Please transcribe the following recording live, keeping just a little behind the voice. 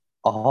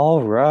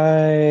All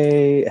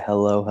right.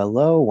 Hello,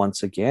 hello.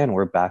 Once again,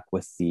 we're back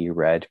with the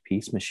Red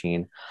Peace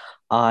Machine.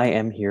 I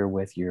am here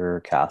with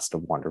your cast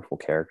of wonderful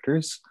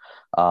characters.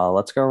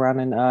 Let's go around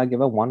and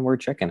give a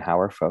one-word check-in. How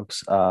are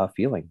folks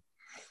feeling?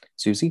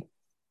 Susie?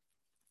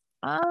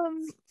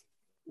 Um,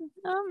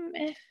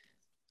 eh.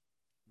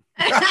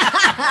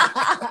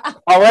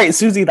 All right,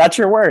 Susie, that's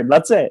your word.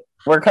 That's it.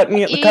 We're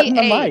cutting the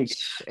mic.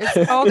 It's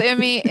spelled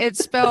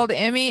It's spelled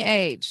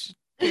MEH.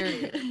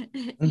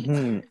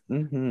 Period.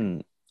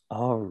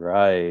 All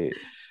right.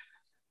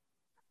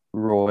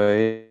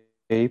 Roy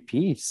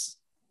Peace.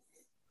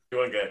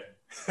 Doing good.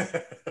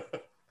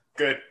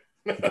 Good.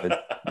 Good.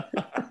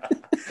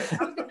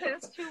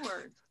 It's 2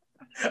 words.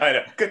 I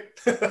know. Good.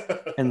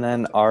 And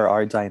then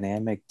our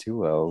dynamic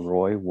duo,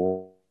 Roy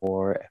War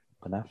and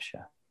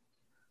Banafsha.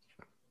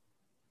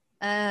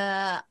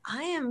 I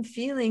am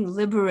feeling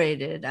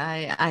liberated.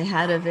 I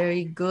had a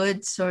very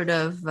good sort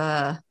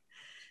of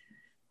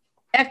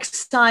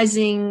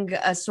excising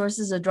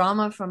sources of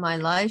drama from my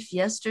life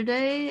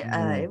yesterday.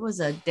 It was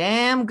a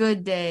damn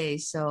good day.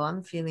 So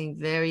I'm feeling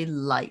very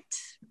light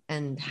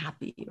and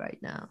happy right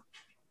now.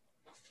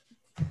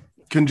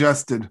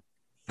 Congested.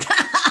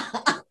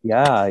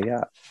 Yeah.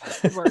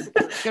 Good word.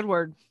 Good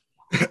word.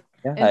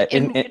 Yeah.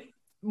 In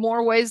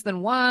more ways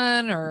than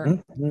one,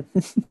 or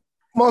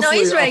Mostly no,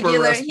 he's upper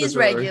regular. He's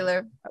respiratory.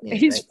 regular.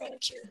 he's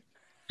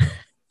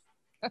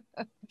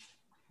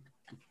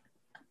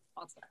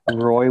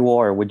Roy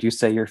War, would you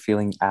say you're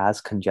feeling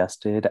as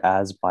congested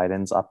as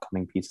Biden's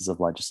upcoming pieces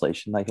of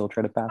legislation that he'll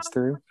try to pass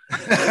through?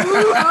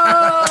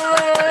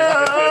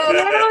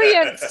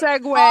 brilliant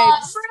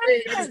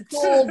segue.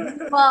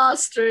 Gold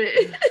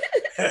mastery.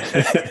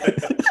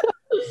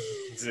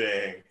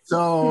 Dang.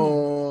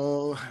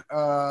 So,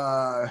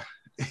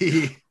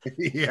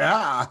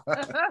 yeah.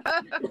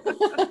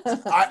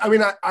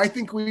 I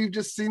think we've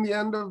just seen the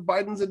end of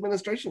Biden's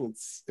administration.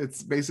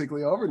 It's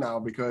basically over now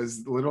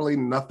because literally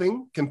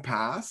nothing can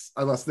pass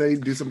unless they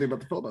do something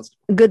about the filibuster.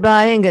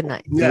 Goodbye and good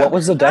night. Yeah. What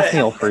was the death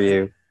knell for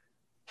you?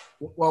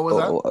 What was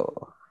that?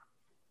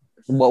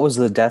 What was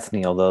the death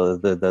knell?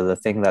 The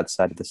thing that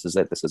said this is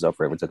it, this is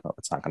over,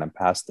 it's not going to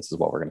pass. This is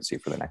what we're going to see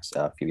for the next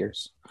few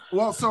years.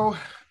 Well, so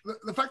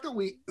the fact that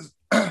we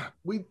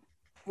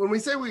when we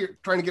say we're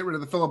trying to get rid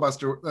of the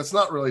filibuster, that's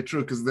not really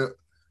true because the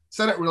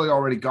Senate really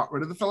already got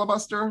rid of the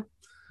filibuster.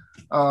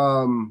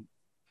 But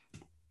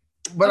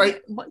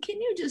what can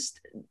you just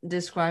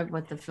describe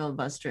what the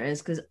filibuster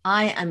is? Because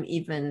I am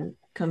even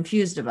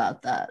confused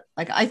about that.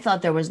 Like I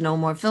thought there was no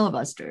more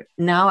filibuster.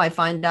 Now I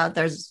find out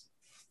there's,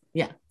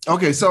 yeah.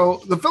 Okay,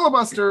 so the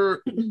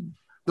filibuster,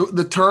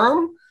 the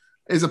term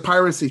is a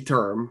piracy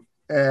term.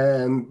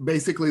 And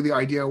basically the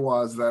idea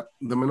was that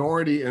the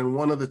minority in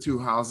one of the two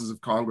houses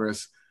of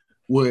Congress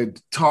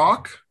would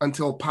talk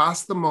until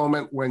past the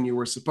moment when you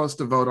were supposed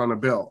to vote on a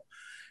bill.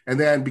 And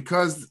then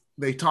because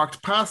they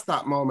talked past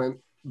that moment,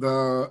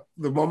 the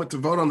moment to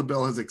vote on the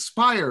bill has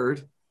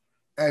expired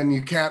and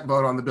you can't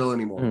vote on the bill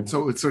anymore. So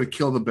it would sort of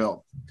kill the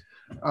bill.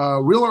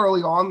 Real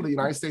early on, the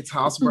United States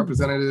House of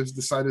Representatives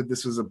decided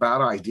this was a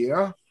bad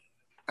idea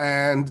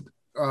and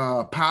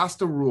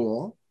passed a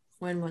rule.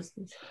 When was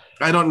this?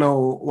 I don't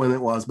know when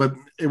it was, but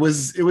it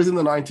was in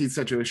the 19th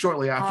century. It was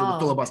shortly after the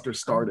filibuster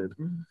started.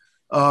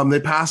 They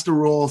passed a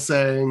rule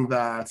saying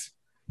that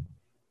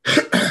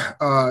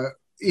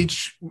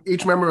each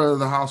member of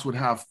the House would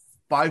have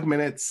 5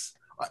 minutes.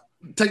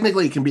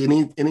 Technically, it can be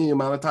any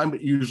amount of time,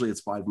 but usually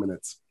it's 5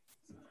 minutes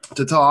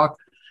to talk.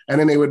 And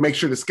then they would make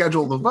sure to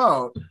schedule the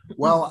vote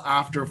well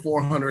after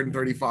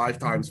 435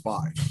 times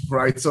 5,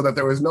 right? So that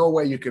there was no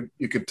way you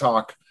could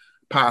talk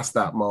past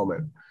that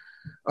moment.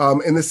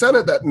 In the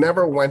Senate, that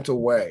never went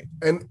away.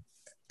 And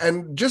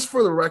just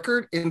for the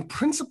record, in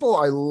principle,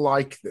 I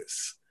like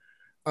this.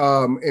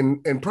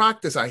 In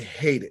practice, I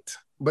hate it.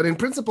 But in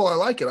principle, I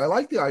like it. I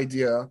like the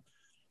idea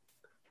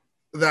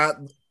that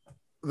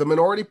the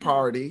minority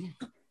party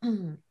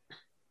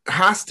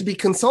has to be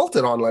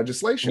consulted on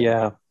legislation.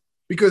 Yeah.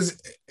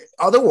 Because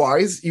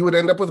otherwise, you would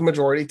end up with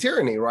majority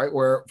tyranny, right?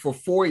 Where for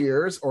 4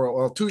 years, or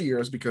well, 2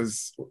 years,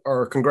 because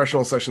our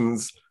congressional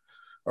sessions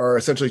are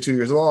essentially 2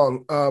 years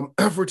long.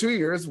 For 2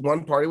 years,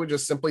 one party would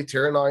just simply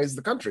tyrannize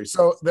the country.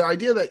 So the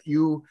idea that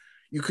you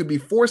could be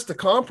forced to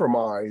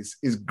compromise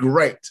is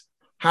great.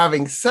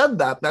 Having said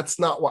that, that's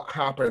not what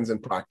happens in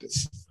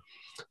practice.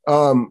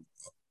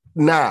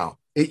 Now,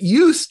 it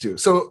used to.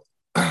 So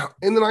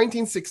in the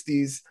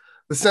 1960s,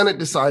 the Senate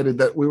decided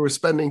that we were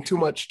spending too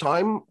much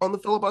time on the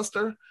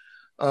filibuster.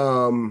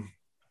 So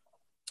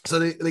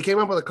they came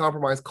up with a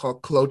compromise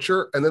called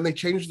cloture, and then they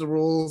changed the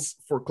rules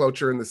for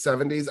cloture in the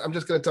 70s. I'm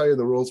just going to tell you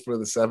the rules for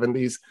the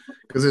 70s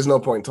because there's no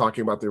point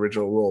talking about the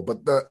original rule.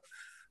 But the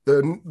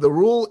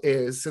rule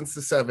is, since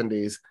the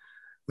 70s,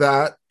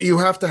 that you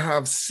have to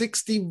have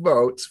 60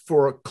 votes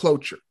for a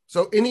cloture.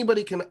 So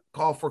anybody can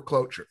call for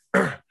cloture.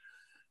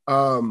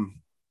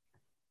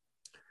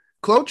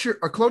 Cloture.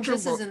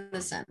 This is in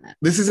the Senate.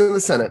 This is in the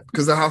Senate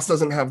because the House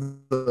doesn't have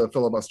the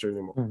filibuster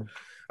anymore.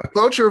 A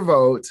cloture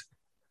vote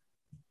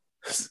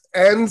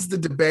ends the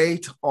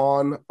debate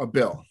on a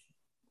bill.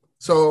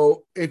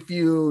 So if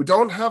you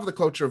don't have the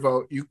cloture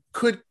vote, you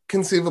could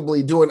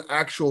conceivably do an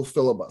actual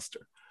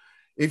filibuster.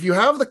 If you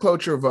have the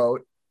cloture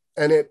vote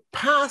and it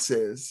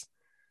passes,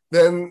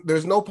 then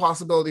there's no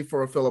possibility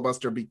for a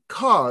filibuster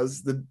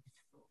because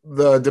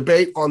the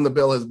debate on the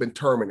bill has been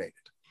terminated.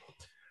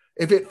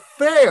 If it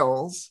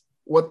fails,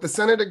 what the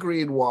Senate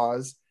agreed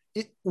was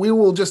we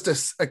will just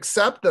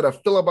accept that a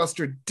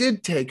filibuster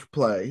did take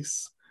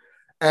place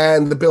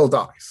and the bill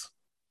dies.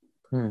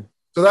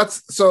 So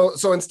that's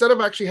so instead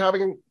of actually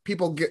having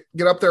people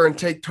get up there and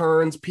take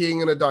turns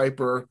peeing in a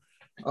diaper,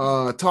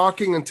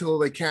 talking until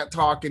they can't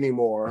talk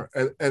anymore,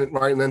 and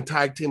then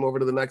tag team over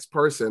to the next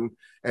person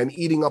and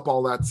eating up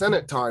all that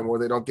Senate time where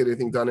they don't get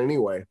anything done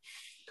anyway.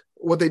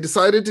 What they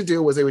decided to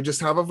do was they would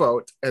just have a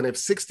vote, and if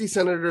 60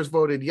 senators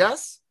voted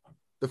yes,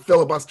 the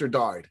filibuster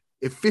died.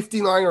 If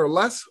 59 or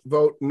less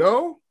vote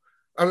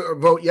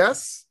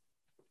yes,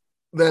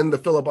 then the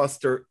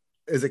filibuster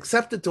is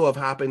accepted to have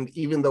happened,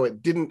 even though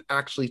it didn't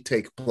actually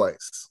take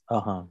place.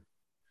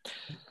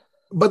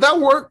 But that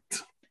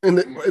worked in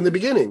the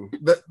beginning.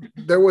 That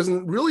there was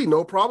really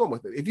no problem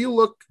with it. If you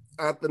look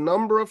at the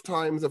number of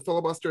times a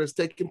filibuster has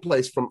taken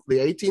place from the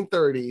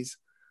 1830s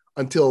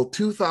until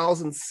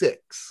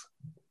 2006,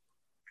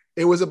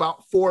 it was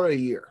about 4 a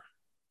year.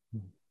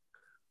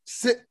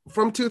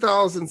 From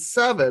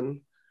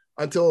 2007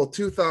 until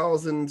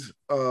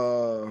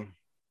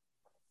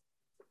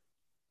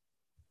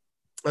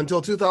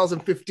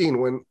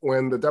 2015,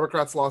 when the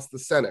Democrats lost the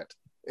Senate,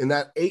 in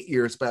that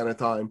 8-year span of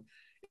time,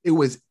 it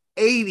was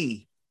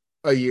 80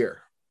 a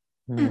year.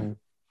 Well,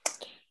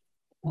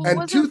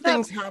 And two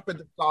things happened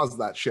to cause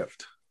that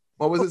shift.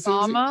 What was it,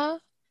 Susie?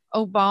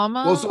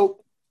 Obama? Well,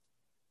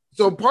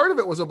 so part of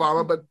it was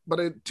Obama, but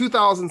in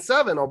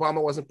 2007,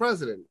 Obama wasn't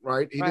president,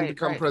 right? He didn't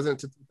become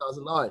president until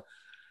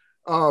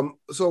 2009.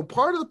 So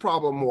part of the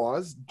problem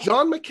was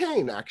John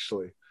McCain,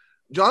 actually.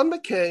 John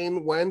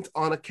McCain went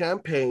on a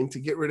campaign to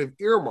get rid of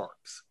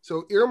earmarks.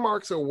 So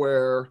earmarks are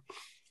where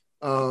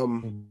I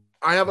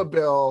have a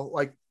bill,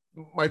 like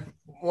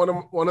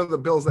one of the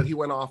bills that he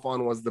went off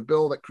on was the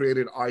bill that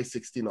created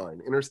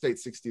I-69, Interstate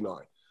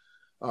 69.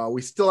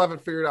 We still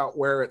haven't figured out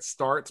where it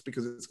starts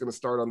because it's going to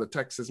start on the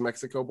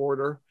Texas-Mexico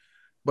border.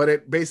 But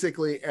it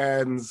basically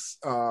ends,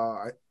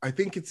 I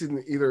think it's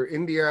in either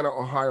Indiana,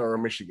 Ohio, or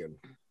Michigan.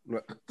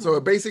 So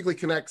it basically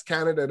connects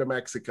Canada to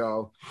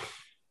Mexico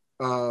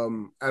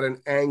at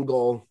an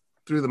angle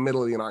through the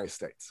middle of the United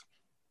States.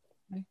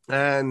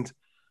 And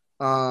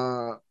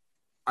I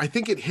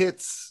think it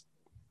hits,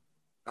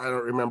 I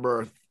don't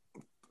remember,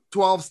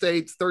 12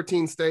 states,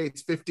 13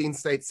 states, 15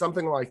 states,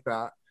 something like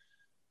that.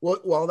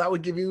 Well, that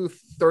would give you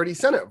 30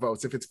 Senate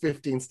votes if it's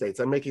 15 states.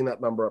 I'm making that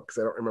number up because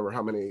I don't remember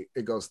how many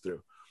it goes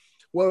through.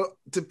 Well,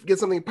 to get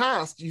something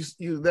passed,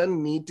 you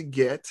then need to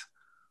get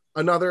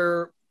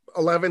another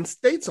 11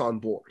 states on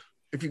board.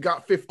 If you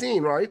got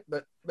 15, right,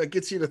 that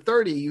gets you to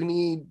 30. You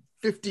need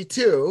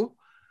 52,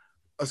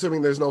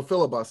 assuming there's no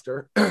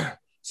filibuster.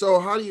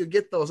 So how do you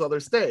get those other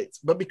states?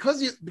 But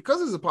because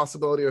there's a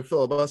possibility of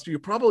filibuster, you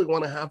probably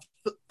want to have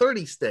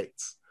 30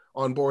 states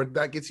on board.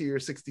 That gets you your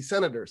 60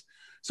 senators.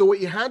 So what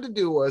you had to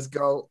do was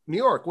go, New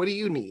York, what do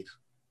you need?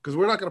 Because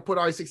we're not going to put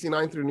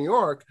I-69 through New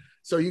York,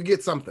 so you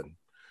get something.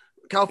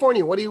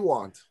 California, what do you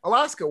want?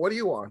 Alaska, what do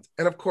you want?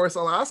 And of course,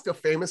 Alaska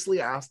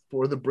famously asked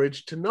for the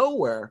bridge to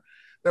nowhere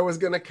that was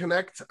going to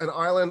connect an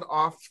island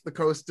off the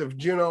coast of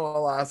Juneau,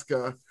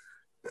 Alaska.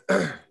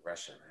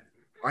 Russia.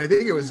 I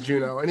think it was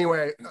Juneau.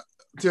 Anyway,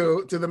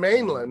 to the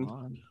mainland.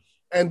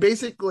 And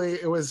basically,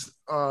 it was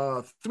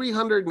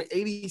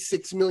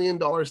 $386 million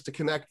to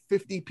connect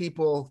 50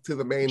 people to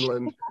the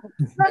mainland.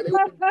 And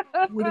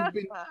it would have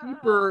been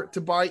cheaper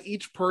to buy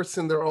each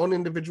person their own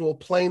individual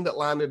plane that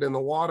landed in the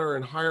water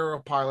and hire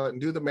a pilot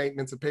and do the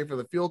maintenance and pay for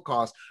the fuel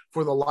costs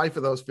for the life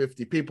of those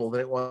 50 people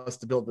than it was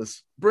to build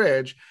this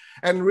bridge.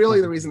 And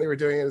really, the reason they were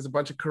doing it is a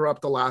bunch of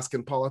corrupt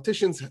Alaskan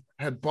politicians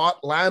had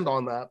bought land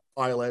on that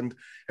island.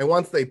 And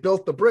once they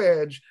built the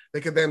bridge, they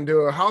could then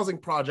do a housing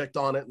project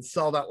on it and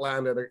sell that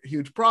land at a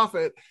huge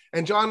profit.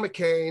 And John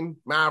McCain,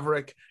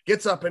 Maverick,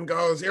 gets up and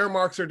goes,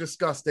 earmarks are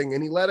disgusting.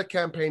 And he led a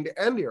campaign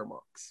to end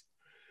earmarks.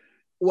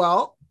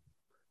 Well,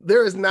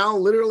 there is now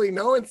literally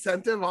no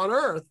incentive on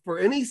earth for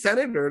any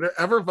senator to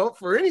ever vote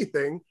for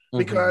anything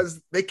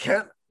because they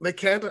can't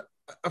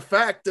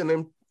affect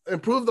and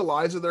improve the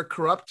lives of their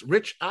corrupt,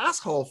 rich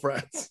asshole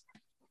friends.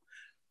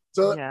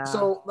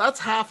 So that's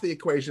half the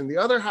equation. The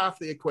other half of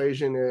the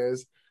equation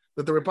is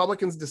that the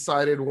Republicans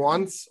decided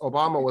once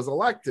Obama was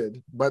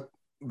elected, but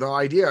the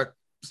idea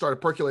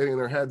started percolating in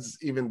their heads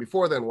even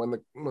before then when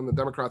the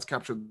Democrats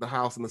captured the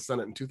House and the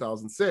Senate in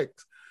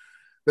 2006,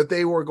 that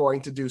they were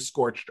going to do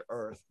scorched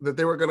earth, that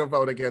they were going to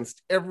vote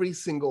against every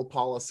single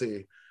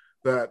policy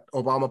that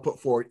Obama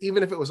put forward,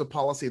 even if it was a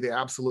policy they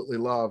absolutely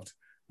loved,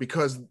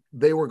 because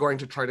they were going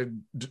to try to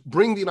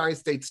bring the United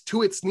States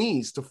to its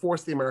knees to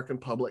force the American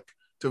public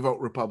to vote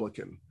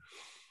Republican.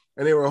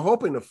 And they were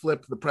hoping to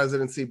flip the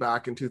presidency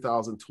back in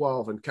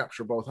 2012 and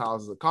capture both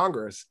houses of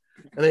Congress.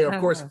 And they, of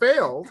course,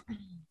 failed.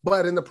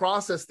 But in the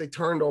process, they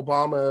turned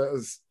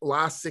Obama's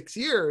last 6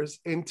 years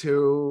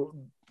into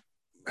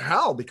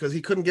hell because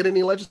he couldn't get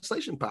any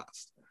legislation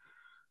passed.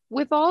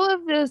 With all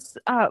of this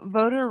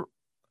voter,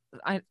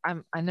 I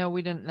know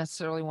we didn't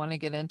necessarily want to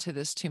get into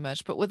this too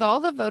much, but with all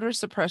the voter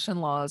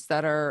suppression laws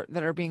that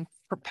are being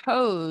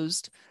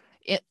proposed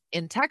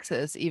in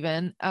Texas,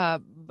 even,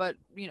 but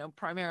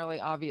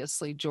primarily,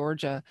 obviously,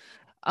 Georgia,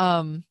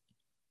 um,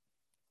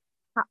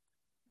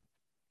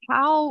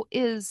 how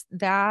is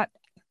that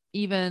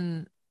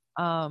even?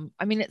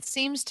 I mean, it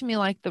seems to me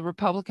like the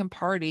Republican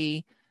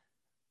Party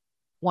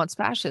wants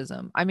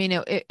fascism. I mean,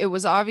 it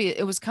was obvious,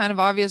 it was kind of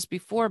obvious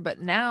before, but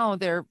now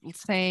they're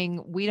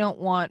saying we don't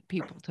want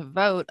people to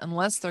vote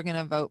unless they're going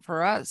to vote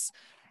for us.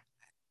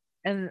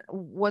 And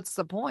what's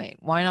the point?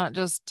 Why not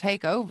just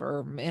take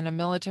over in a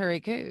military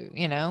coup?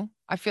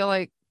 I feel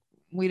like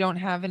we don't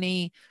have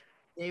any.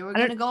 They were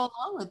going to go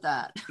along with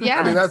that. Yeah.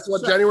 I mean, that's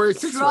what January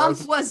 6th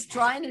Trump was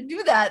trying to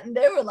do that, and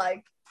they were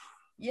like,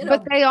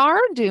 but they are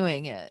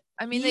doing it.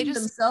 I mean, they just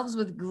themselves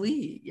with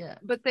glee. Yeah.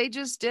 But they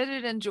just did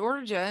it in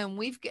Georgia,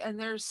 and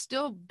there's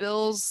still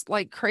bills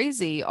like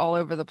crazy all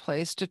over the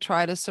place to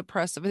try to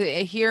suppress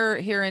it. Here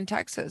in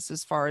Texas,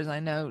 as far as I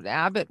know,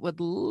 Abbott would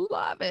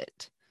love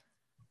it.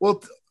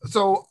 Well,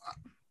 so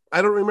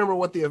I don't remember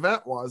what the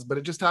event was, but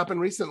it just happened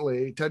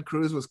recently. Ted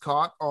Cruz was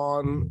caught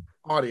on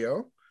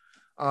audio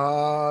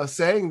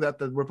saying that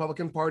the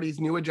Republican Party's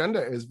new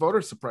agenda is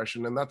voter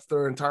suppression, and that's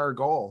their entire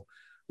goal.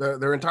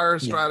 Their entire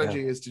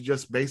strategy is to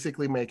just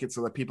basically make it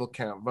so that people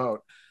can't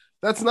vote.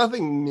 That's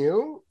nothing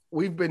new.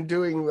 We've been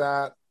doing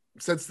that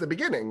since the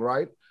beginning,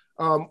 right?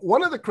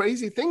 One of the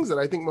crazy things that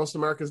I think most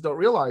Americans don't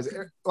realize,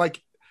 like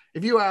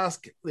if you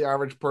ask the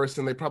average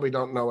person, they probably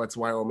don't know it's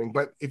Wyoming.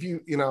 But if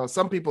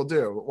some people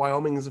do.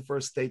 Wyoming is the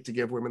first state to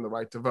give women the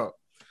right to vote.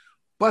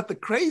 But the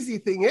crazy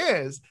thing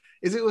is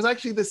it was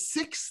actually the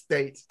sixth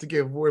state to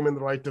give women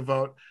the right to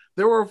vote.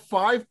 There were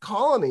 5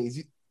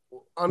 colonies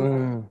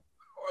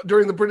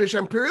during the British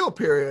imperial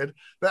period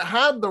that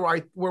had the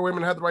right, where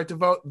women had the right to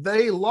vote.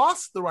 They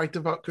lost the right to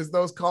vote because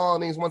those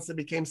colonies, once they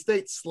became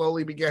states,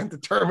 slowly began to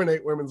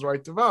terminate women's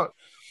right to vote.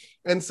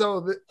 And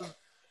so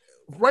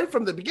right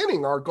from the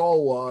beginning, our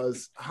goal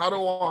was, how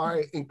do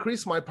I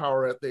increase my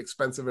power at the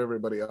expense of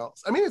everybody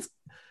else? I mean,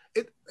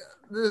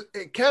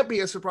 it can't be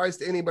a surprise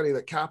to anybody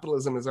that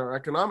capitalism is our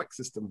economic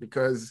system,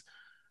 because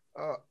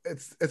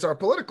it's our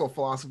political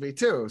philosophy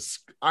too.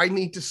 I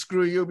need to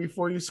screw you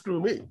before you screw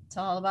me. It's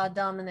all about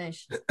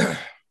domination.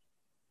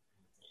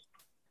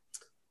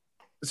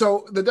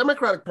 So the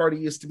Democratic Party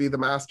used to be the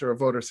master of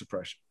voter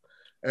suppression.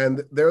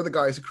 And they're the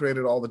guys who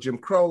created all the Jim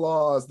Crow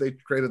laws. They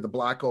created the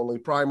black-only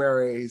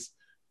primaries,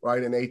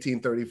 right, in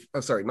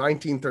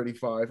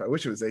 1935. I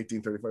wish it was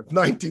 1835,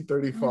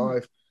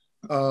 1935.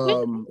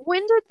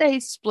 When did they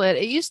split?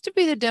 It used to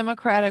be the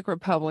Democratic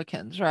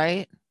Republicans,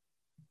 right?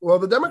 Well,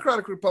 the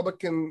Democratic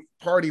Republican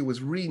Party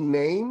was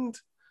renamed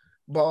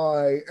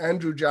by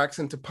Andrew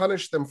Jackson to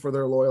punish them for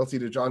their loyalty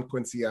to John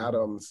Quincy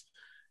Adams.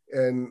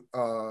 And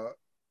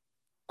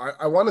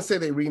I want to say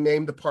they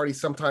renamed the party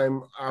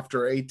sometime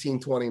after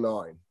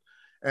 1829.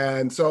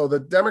 And so the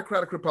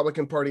Democratic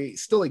Republican Party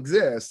still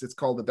exists. It's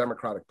called the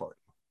Democratic Party.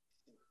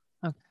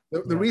 Okay.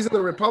 The reason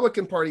the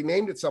Republican Party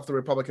named itself the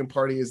Republican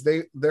Party is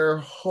their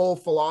whole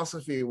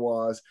philosophy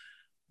was,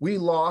 we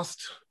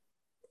lost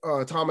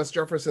Thomas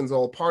Jefferson's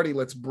old party,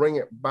 let's bring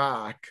it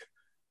back.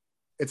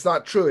 It's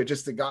not true. It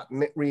got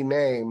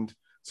renamed.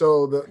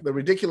 So the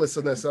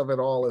ridiculousness of it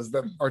all is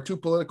that our 2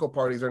 political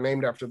parties are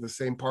named after the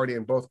same party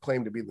and both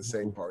claim to be the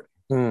same party.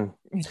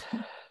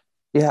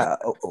 Yeah.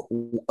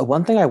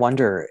 One thing I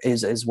wonder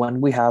is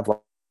when we have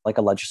like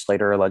a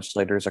legislator or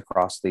legislators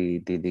across the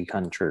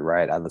country,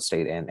 right, at the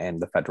state and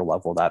the federal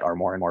level, that are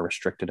more and more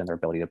restricted in their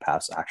ability to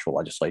pass actual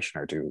legislation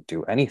or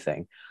do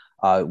anything.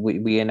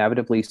 We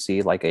inevitably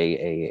see like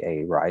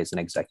a rise in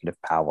executive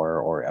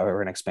power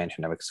or an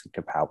expansion of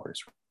executive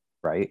powers,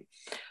 right?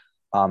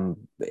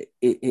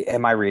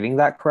 Am I reading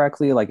that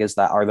correctly? Like,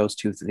 are those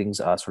 2 things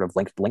sort of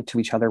linked to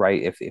each other,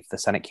 right? If the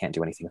Senate can't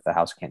do anything, if the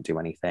House can't do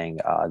anything,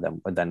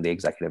 then the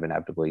executive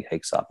inevitably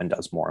takes up and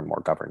does more and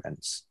more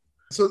governance.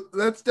 So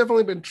that's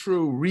definitely been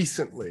true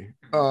recently.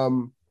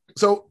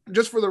 So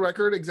just for the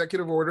record,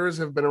 executive orders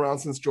have been around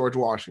since George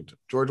Washington.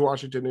 George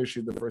Washington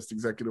issued the first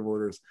executive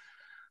orders.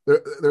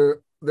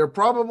 They're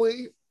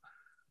probably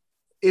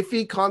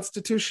iffy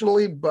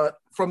constitutionally, but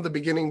from the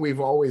beginning, we've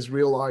always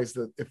realized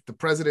that if the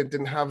president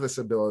didn't have this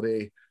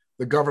ability,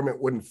 the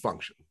government wouldn't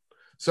function.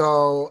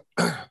 So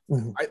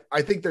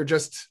I think they're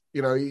just,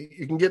 you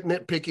can get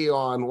nitpicky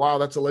on, wow,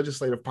 that's a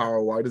legislative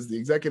power. Why does the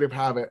executive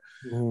have it?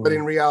 But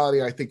in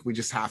reality, I think we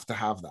just have to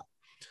have that.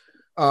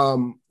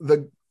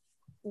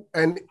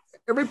 And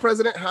every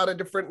president had a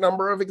different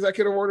number of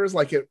executive orders.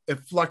 Like it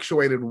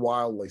fluctuated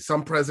wildly.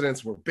 Some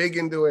presidents were big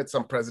into it.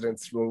 Some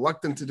presidents were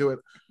reluctant to do it.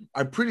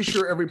 I'm pretty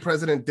sure every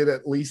president did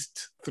at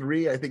least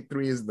 3. I think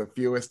 3 is the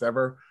fewest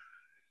ever.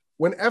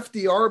 When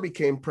FDR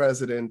became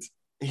president,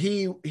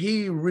 he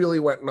really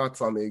went nuts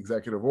on the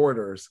executive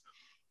orders.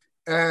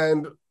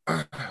 And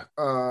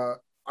I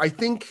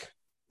think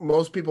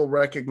most people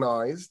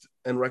recognize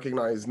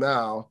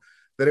now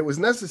that it was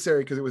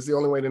necessary because it was the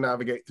only way to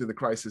navigate through the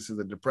crisis of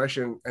the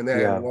Depression. And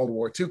then World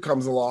War II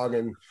comes along.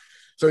 And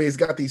so he's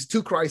got these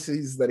two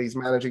crises that he's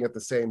managing at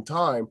the same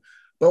time.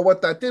 But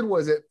what that did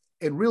was it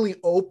really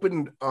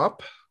opened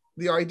up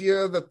the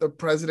idea that the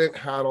president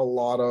had a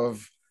lot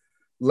of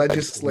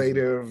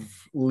legislative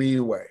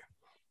leeway.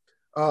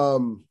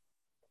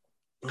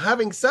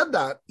 Having said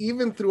that,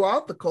 even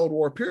throughout the Cold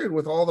War period,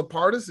 with all the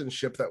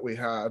partisanship that we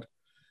had,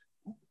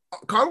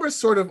 Congress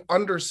sort of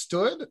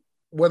understood,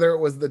 whether it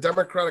was the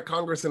Democratic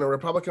Congress and a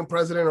Republican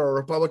president or a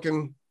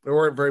Republican, there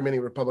weren't very many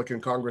Republican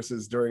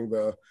Congresses during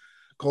the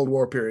Cold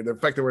War period. In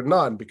fact, there were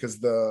none because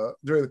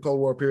during the Cold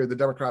War period, the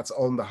Democrats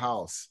owned the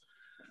House.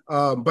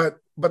 But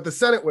the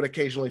Senate would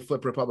occasionally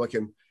flip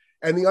Republican.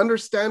 And the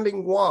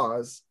understanding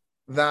was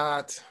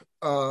that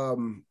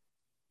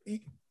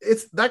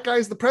it's that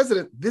guy's the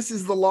president. This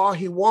is the law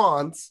he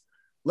wants.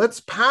 Let's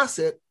pass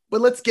it,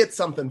 but let's get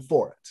something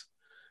for it.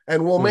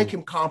 And we'll make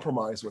him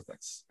compromise with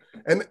us.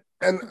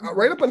 And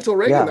right up until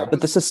Reagan. Yeah,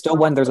 but this is still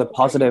when there's a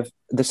positive.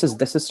 This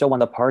is still when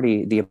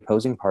the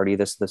opposing party,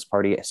 this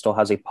party still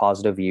has a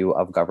positive view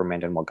of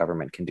government and what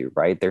government can do.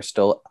 Right? They're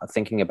still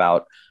thinking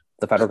about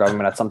the federal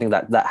government as something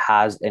that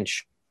has and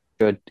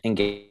should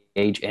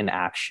engage in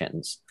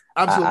actions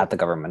at the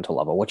governmental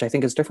level, which I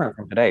think is different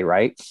from today.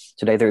 Right?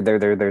 Today,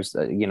 there's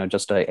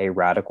just a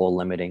radical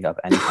limiting of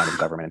any kind of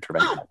government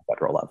intervention at the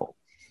federal level.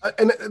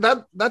 And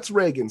that's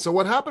Reagan. So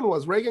what happened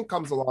was Reagan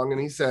comes along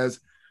and he says,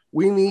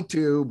 we need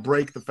to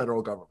break the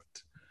federal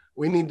government.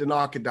 We need to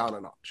knock it down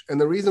a notch. And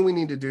the reason we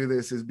need to do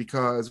this is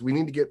because we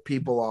need to get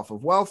people off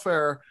of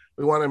welfare.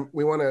 We want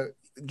to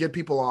get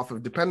people off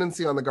of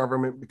dependency on the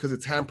government because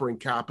it's hampering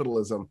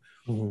capitalism.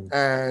 Mm-hmm.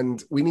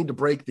 And we need to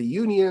break the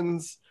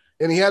unions.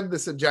 And he had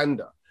this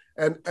agenda.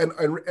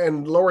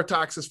 And lower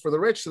taxes for the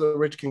rich so the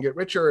rich can get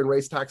richer and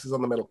raise taxes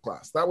on the middle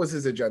class. That was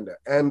his agenda.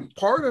 And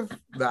part of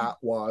that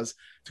was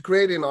to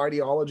create an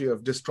ideology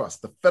of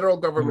distrust. The federal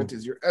government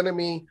is your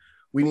enemy.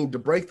 We need to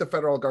break the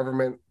federal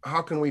government.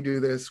 How can we do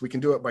this? We can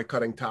do it by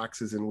cutting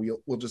taxes and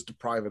we'll just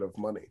deprive it of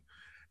money.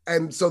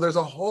 And so there's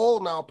a whole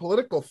now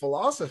political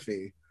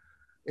philosophy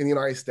in the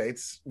United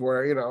States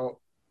where,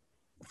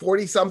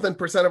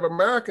 40-something% of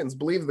Americans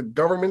believe the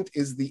government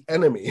is the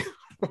enemy.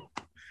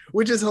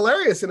 Which is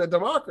hilarious in a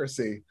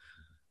democracy.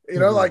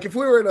 Like if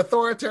we were an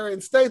authoritarian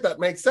state, that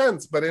makes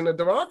sense. But in a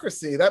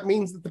democracy, that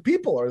means that the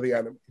people are the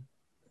enemy.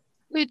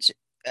 Which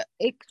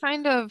it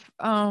kind of,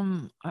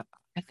 I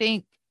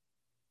think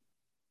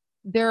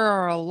there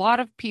are a lot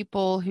of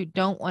people who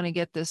don't want to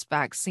get this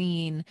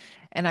vaccine.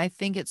 And I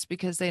think it's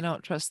because they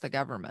don't trust the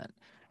government.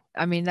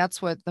 I mean,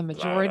 that's what the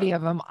majority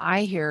of them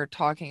I hear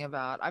talking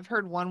about. I've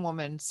heard one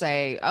woman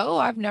say, "Oh,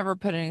 I've never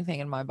put anything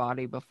in my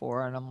body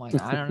before." And I'm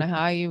like, I don't know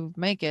how you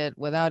make it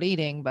without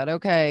eating, but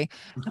okay.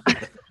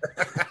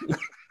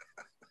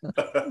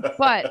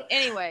 But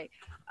anyway,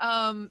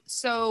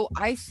 so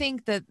I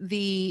think that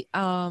the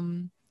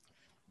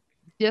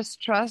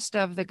distrust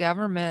of the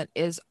government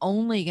is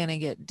only going to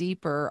get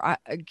deeper.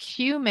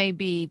 Q may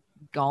be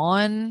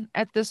gone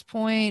at this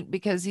point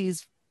because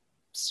he's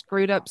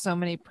screwed up so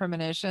many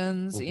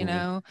premonitions,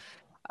 or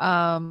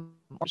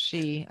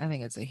she, I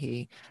think it's a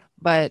he,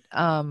 but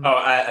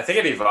I think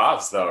it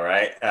evolves though,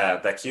 right?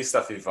 That Q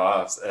stuff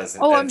evolves as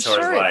I'm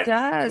sure it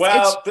does.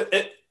 Well,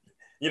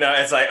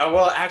 it's like, oh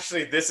well,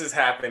 actually this is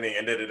happening,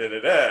 and like,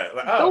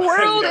 the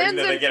world ends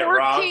in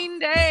 14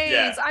 days.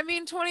 Yeah. I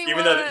mean 21.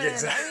 Even though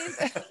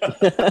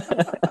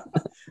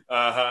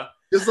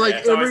Just like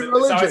every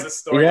religion. It's always a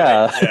story.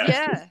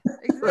 Yeah.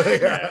 Exactly.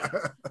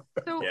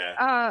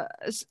 So,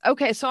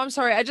 okay, so I'm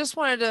sorry. I just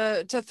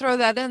wanted to throw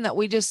that in that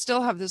we just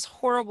still have this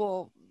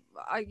horrible,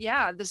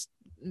 this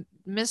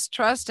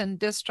mistrust and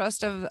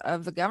distrust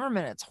of the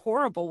government. It's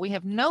horrible. We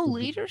have no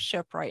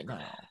leadership right now.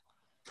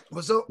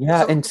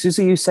 And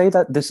Susie, you say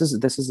that this is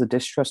a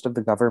distrust of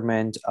the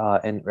government,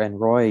 and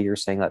Roy, you're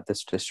saying that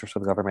this distrust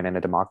of the government in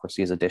a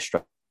democracy is a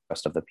distrust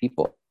of the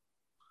people.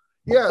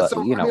 Yeah.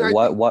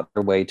 But, what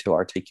way to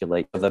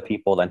articulate the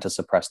people than to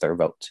suppress their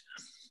vote,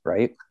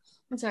 right?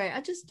 I'm sorry.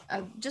 I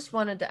just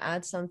wanted to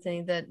add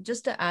something that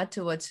just to add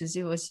to what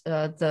Susie was,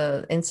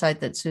 the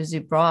insight that Susie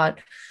brought.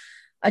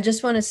 I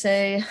just want to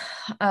say,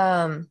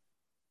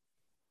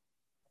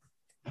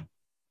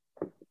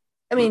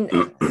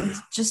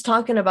 just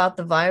talking about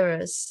the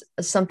virus,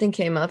 something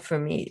came up for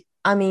me.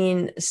 I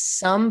mean,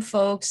 some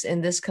folks in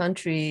this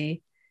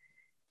country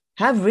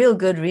have real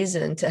good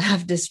reason to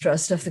have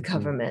distrust of the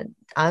government.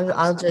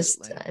 I'll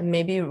just,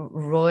 maybe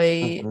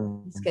Roy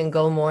can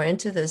go more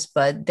into this,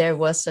 but there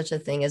was such a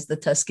thing as the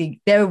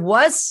Tuskegee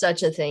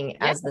Tuskegee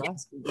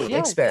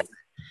experiment.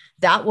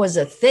 That was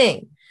a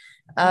thing.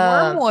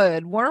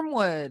 Wormwood.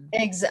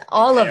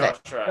 All of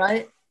it,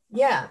 right?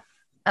 Yeah.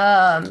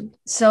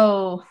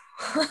 So,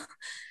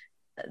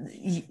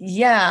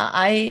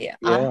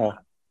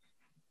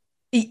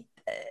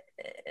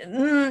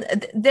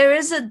 there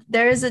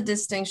is a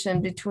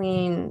distinction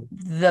between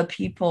the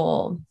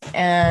people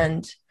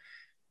and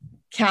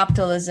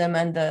capitalism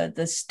and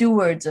the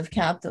stewards of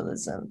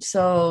capitalism.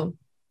 So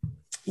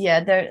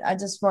Yeah, there. I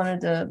just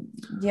wanted to.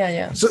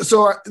 Yeah.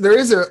 So there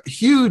is a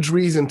huge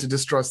reason to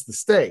distrust the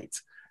state.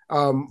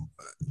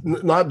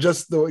 Not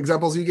just the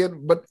examples you get,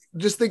 but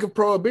just think of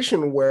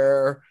prohibition,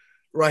 where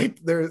right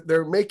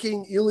they're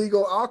making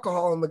illegal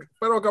alcohol, and the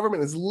federal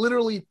government is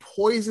literally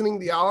poisoning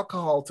the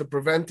alcohol to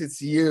prevent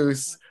its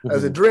use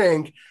as a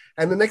drink.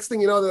 And the next thing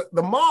you know,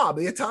 the mob,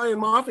 the Italian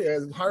mafia,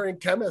 is hiring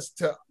chemists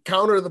to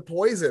counter the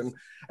poison.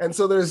 And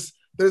so there's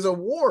a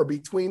war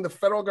between the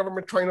federal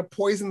government trying to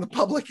poison the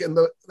public and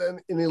an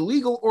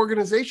illegal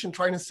organization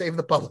trying to save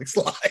the public's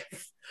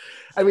life.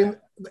 I mean,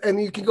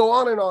 and you can go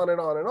on and on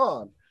and on and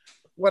on.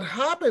 What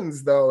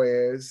happens, though,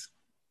 is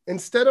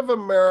instead of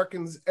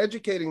Americans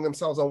educating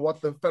themselves on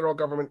what the federal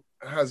government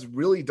has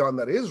really done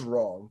that is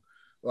wrong,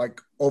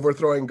 like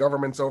overthrowing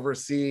governments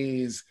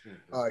overseas,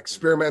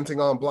 experimenting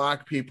on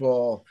Black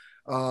people,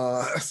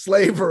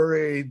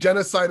 slavery,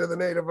 genocide of the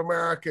Native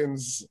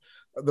Americans,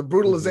 the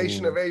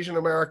brutalization of Asian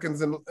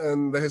Americans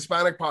and the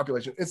Hispanic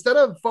population. Instead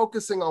of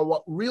focusing on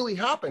what really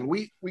happened,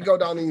 we go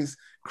down these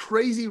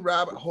crazy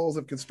rabbit holes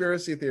of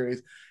conspiracy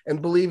theories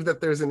and believe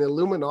that there's an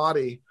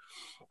Illuminati,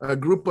 a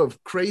group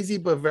of crazy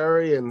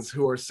Bavarians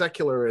who are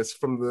secularists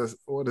from the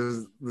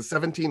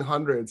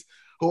 1700s,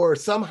 who are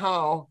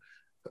somehow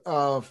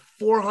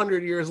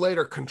 400 years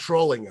later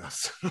controlling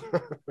us.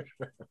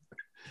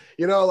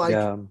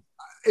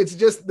 It's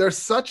just, there's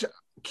such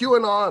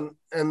QAnon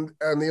and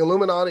the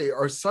Illuminati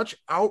are such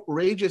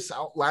outrageous,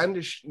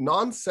 outlandish,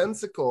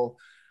 nonsensical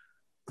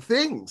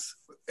things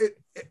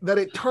that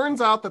it turns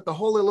out that the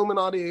whole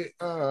Illuminati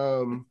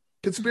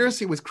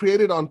conspiracy was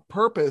created on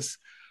purpose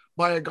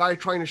by a guy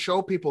trying to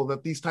show people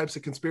that these types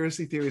of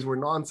conspiracy theories were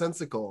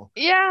nonsensical.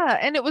 Yeah,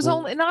 and it was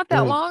only not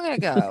that long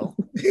ago.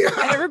 Yeah.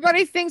 And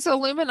everybody thinks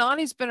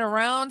Illuminati's been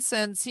around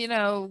since,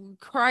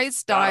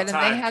 Christ died, and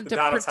they had to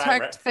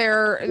protect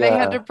they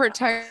had to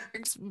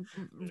protect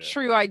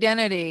true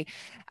identity.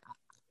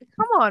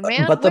 Come on,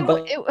 man. But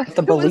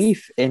the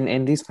belief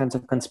in these kinds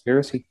of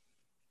conspiracy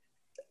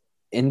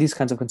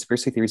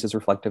theories is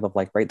reflective of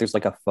there's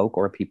like a folk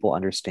or people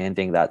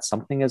understanding that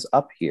something is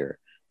up here.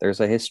 There's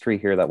a history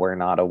here that we're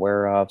not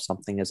aware of.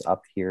 Something is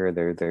up here.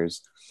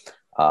 There's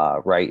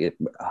right.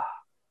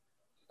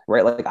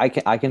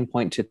 Like I can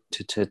point to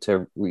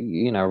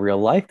real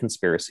life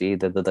conspiracy,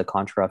 the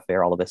Contra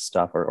affair, all of this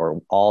stuff,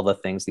 or all the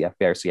things the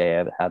FBI or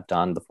CIA have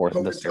done,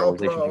 the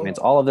sterilization treatments,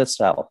 all of this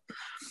stuff.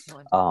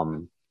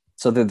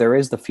 So there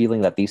is the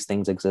feeling that these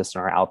things exist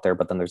and are out there,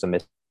 but then there's a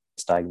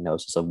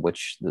misdiagnosis of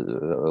which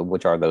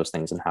are those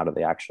things and how do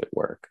they actually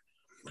work.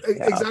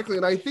 Exactly.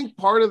 And I think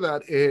part of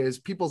that is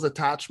people's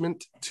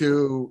attachment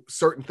to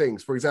certain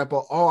things. For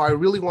example, I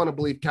really want to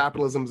believe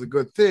capitalism is a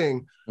good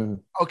thing.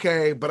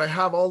 Okay, but I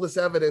have all this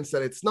evidence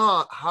that it's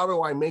not. How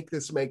do I make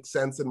this make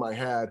sense in my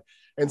head?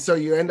 And so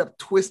you end up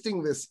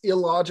twisting this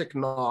illogic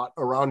knot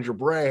around your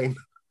brain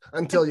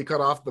until you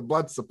cut off the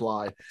blood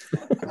supply.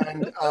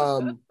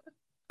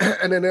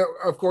 And then,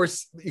 of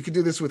course, you could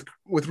do this with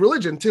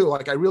religion too.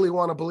 Like, I really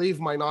want to believe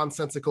my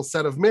nonsensical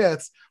set of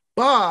myths,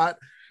 but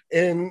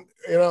in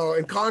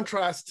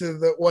contrast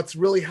to what's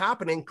really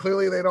happening,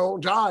 clearly they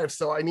don't jive.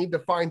 So I need to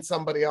find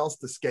somebody else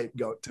to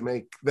scapegoat to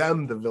make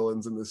them the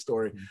villains in this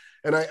story.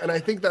 And I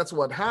think that's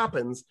what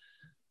happens.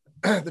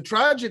 The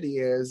tragedy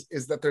is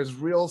that there's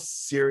real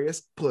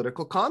serious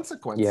political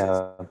consequences.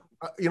 Yeah.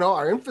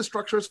 Our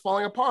infrastructure is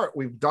falling apart.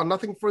 We've done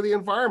nothing for the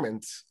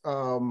environment.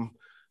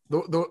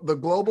 The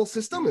global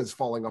system is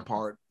falling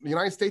apart. The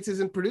United States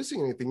isn't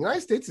producing anything. The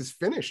United States is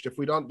finished if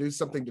we don't do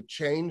something to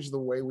change the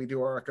way we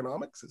do our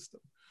economic system.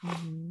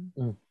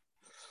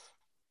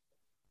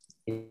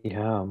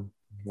 Yeah.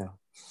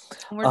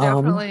 We're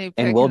definitely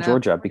and will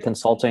Georgia be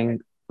consulting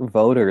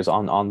voters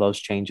on those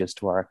changes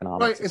to our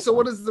economic right system? And so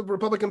what does the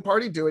Republican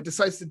Party do? It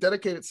decides to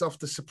dedicate itself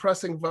to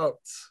suppressing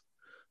votes.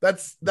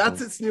 That's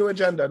its new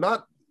agenda.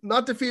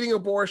 Not defeating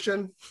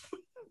abortion,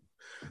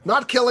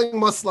 not killing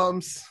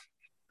Muslims,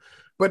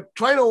 but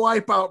trying to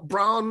wipe out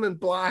brown and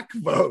Black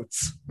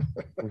votes.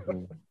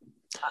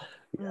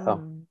 Yeah.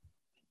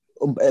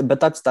 But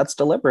that's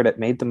deliberate. It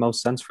made the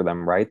most sense for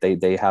them, right?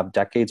 They have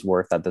decades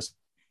worth at this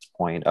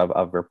point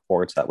of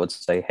reports that would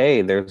say,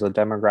 hey, there's a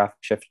demographic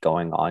shift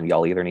going on.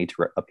 Y'all either need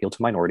to appeal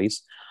to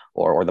minorities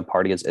or the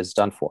party is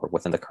done for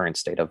within the current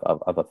state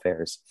of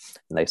affairs.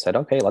 And they said,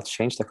 okay, let's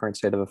change the current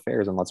state of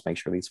affairs and let's make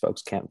sure these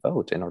folks can't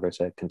vote in order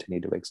to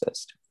continue to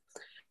exist.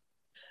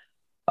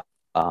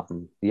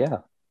 Yeah.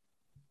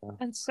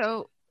 And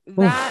so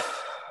that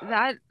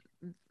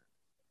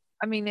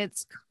I mean,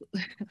 it's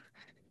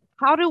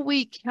how do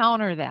we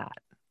counter that,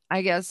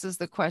 I guess, is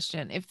the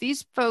question. If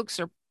these folks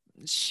are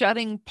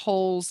shutting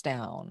polls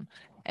down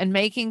and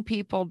making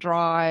people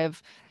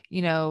drive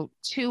 2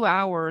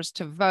 hours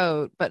to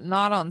vote, but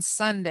not on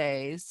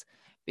Sundays,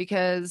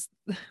 because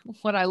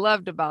what I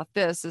loved about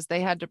this is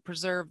they had to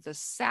preserve the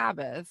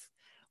Sabbath,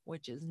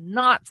 which is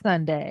not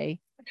Sunday.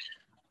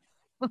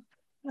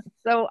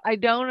 So I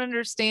don't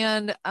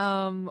understand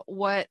and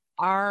I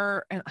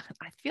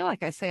feel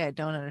like I say I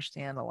don't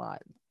understand a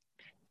lot,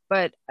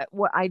 but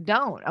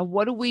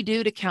what do we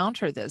do to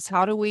counter this?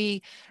 How do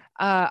we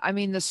I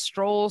mean, the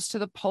strolls to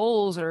the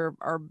polls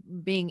are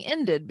being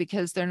ended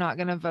because they're not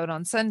going to vote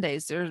on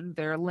Sundays.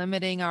 They're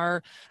limiting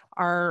our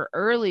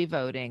early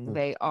voting.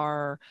 They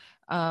are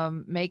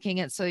making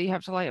it so you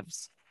have to have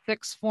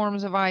 6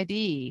 forms of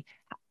ID.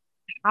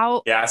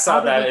 I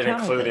saw that it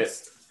included.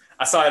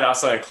 I saw it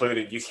also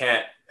included you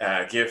can't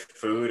give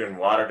food and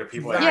water to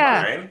people in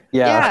line.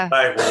 Yeah.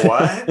 Like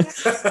what?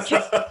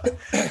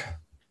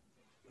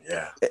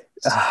 Yeah.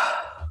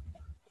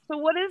 So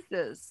what is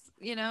this?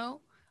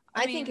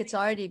 I think it's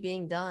already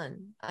being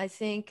done. I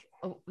think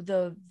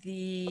the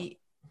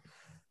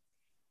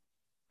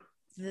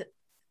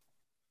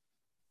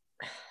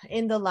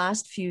in the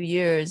last few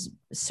years,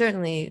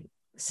 certainly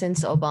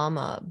since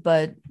Obama,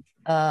 but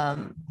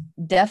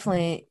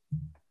definitely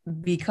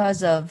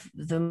because of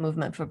the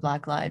movement for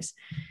Black Lives,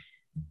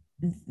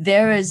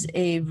 there is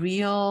a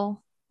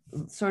real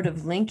sort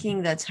of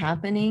linking that's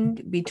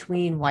happening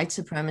between white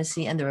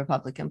supremacy and the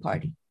Republican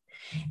Party.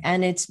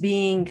 And it's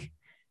being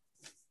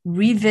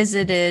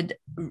revisited,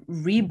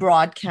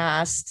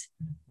 rebroadcast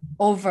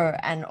over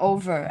and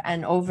over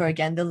and over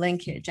again, the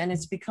linkage. And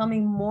it's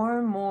becoming more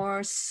and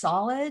more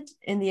solid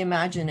in the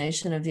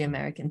imagination of the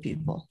American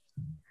people.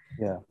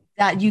 Yeah.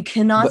 That you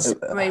cannot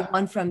separate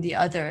one from the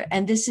other.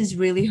 And this is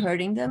really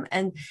hurting them.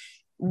 And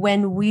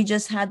when we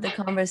just had the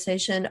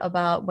conversation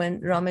about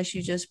when Ramesh,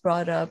 you just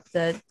brought up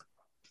that,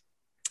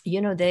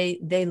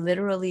 they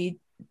literally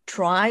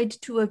tried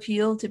to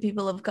appeal to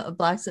people of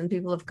Blacks and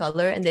people of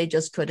color, and they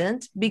just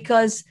couldn't,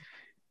 because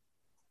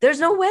there's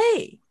no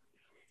way.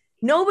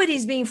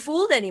 Nobody's being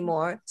fooled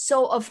anymore.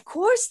 So of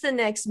course the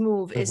next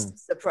move is to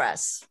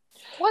suppress.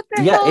 What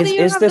the hell do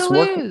you have to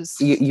lose?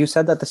 You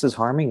said that this is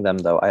harming them,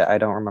 though. I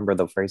don't remember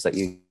the phrase that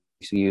you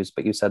used,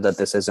 but you said that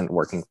this isn't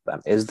working for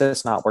them. Is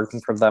this not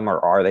working for them, or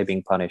are they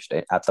being punished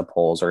at the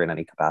polls or in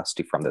any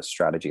capacity from this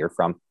strategy or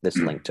from this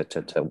link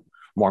to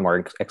more and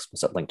more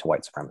explicit link to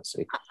white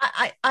supremacy?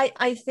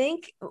 I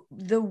think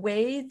the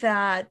way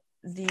that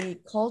the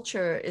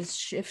culture is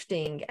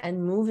shifting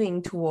and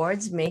moving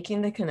towards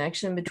making the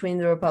connection between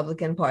the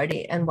Republican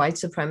Party and white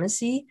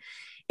supremacy,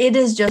 it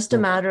is just a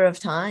matter of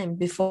time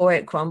before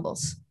it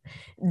crumbles.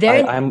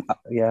 I'm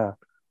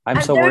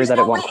so worried that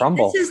it won't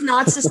crumble. This is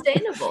not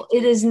sustainable.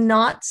 It is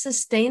not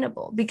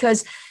sustainable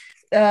because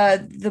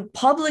the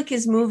public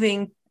is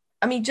moving.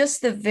 I mean,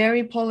 just the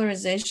very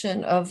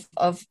polarization of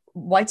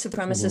white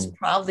supremacists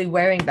proudly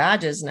wearing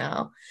badges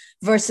now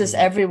versus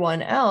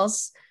everyone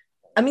else.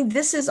 I mean,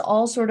 this is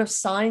all sort of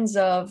signs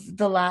of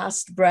the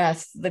last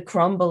breath, the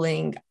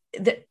crumbling.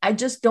 I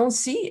just don't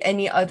see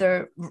any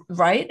other,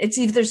 right? It's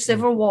either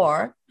civil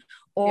war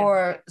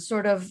or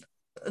sort of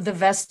the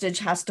vestige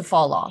has to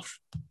fall off.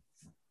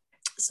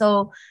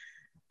 So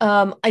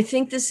I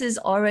think this is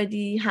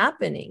already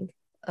happening.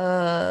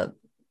 I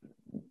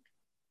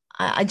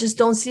just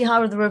don't see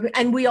how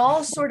and we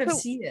all sort of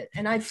see it.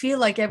 And I feel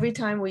like every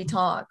time we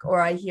talk or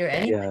I hear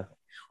anything,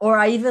 or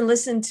I even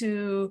listen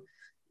to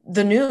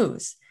the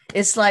news,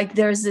 it's like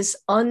there's this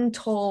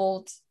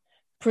untold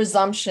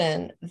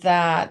presumption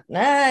that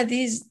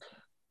these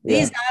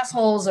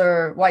assholes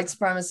are white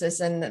supremacists,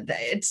 and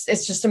it's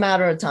just a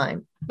matter of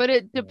time. But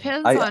it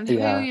depends on who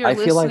you're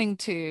listening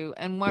to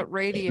and what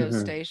radio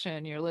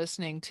station you're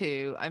listening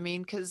to. I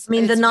mean,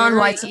 the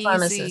non-white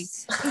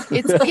supremacists.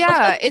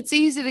 It's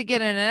easy to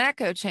get in an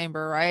echo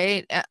chamber,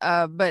 right?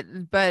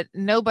 But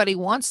nobody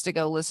wants to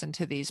go listen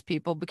to these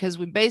people because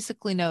we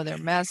basically know their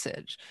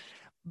message.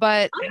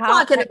 But I'm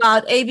talking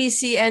about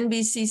ABC,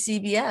 NBC,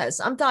 CBS.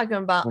 I'm talking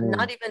about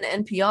not even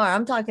NPR.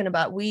 I'm talking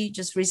about we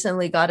just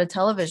recently got a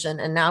television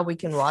and now we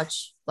can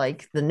watch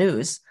like the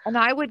news. And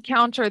I would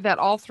counter that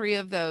all 3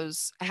 of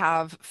those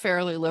have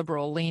fairly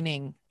liberal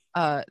leaning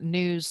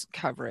news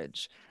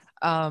coverage.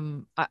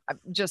 Of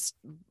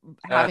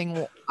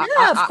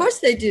course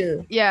they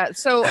do. Yeah.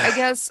 So I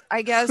guess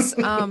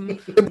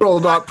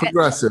liberal, not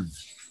progressive.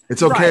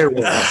 It's okay.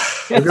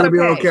 Right. We're going to be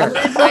okay.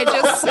 I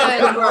just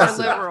said more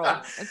liberal.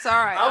 It's all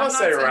right. I'm going to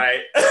say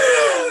right.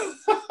 I'm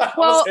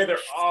going to say they're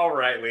all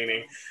right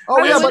leaning.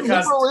 Oh, yeah, but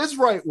liberal is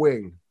right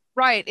wing.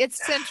 Right.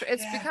 It's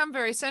become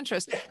very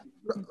centrist.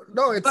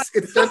 No, it's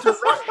center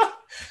right.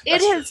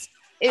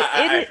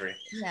 I agree.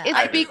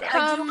 It's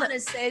become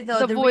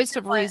the voice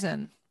of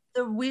reason.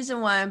 The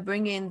reason why I'm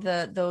bringing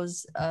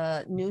those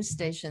news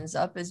stations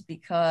up is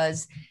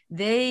because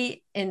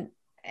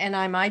and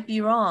I might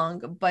be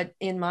wrong, but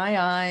in my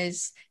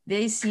eyes,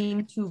 they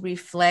seem to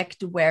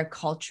reflect where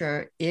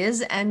culture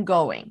is and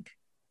going,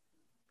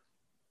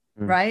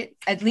 right?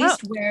 At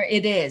least where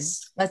it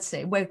is, let's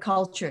say, where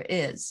culture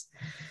is.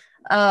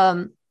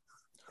 I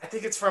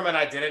think it's from an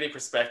identity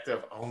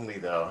perspective only,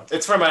 though.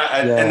 It's from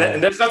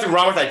and there's nothing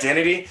wrong with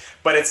identity,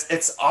 but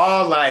it's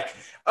all like,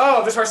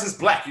 oh, this person's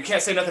Black. You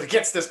can't say nothing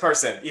against this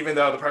person, even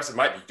though the person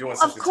might be doing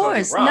something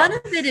totally wrong. None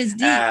of it is deep.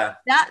 That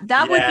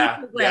would be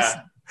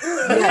progressive.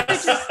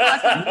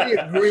 We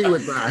agree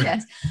with that.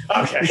 Yes.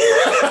 Okay.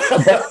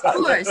 Of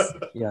course.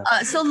 Yeah.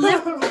 So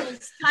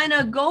liberals kind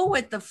of go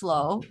with the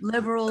flow.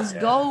 Liberals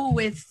go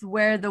with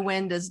where the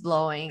wind is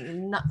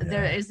blowing.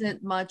 There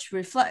isn't much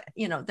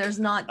there's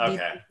not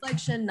deep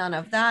reflection, none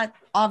of that,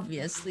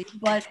 obviously.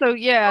 But so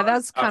yeah,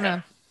 that's kind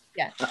of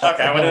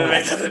Okay, I wanted to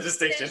make that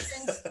distinction.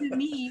 To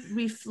me,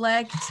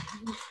 reflect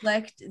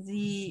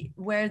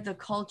where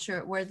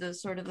the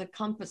sort of the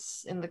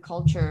compass in the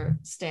culture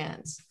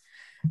stands.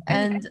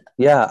 And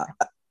yeah,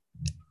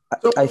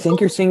 I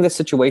think you're seeing this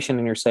situation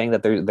and you're saying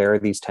that there are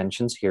these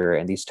tensions here,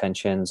 and these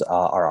tensions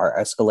are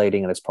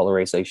escalating, and this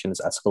polarization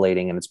is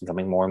escalating, and it's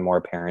becoming more and more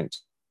apparent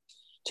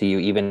to you,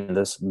 even in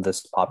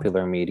this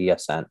popular media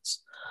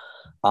sense.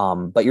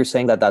 But you're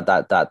saying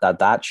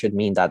that should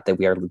mean that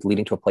we are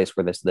leading to a place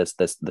where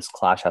this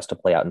clash has to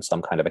play out in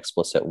some kind of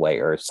explicit way,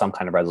 or some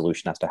kind of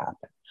resolution has to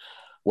happen.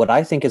 What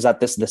I think is that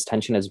this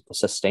tension is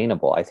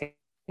sustainable. I think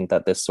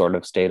that this sort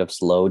of state of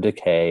slow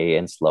decay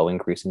and slow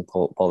increasing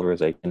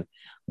polarization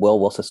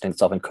will sustain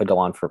itself and could go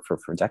on for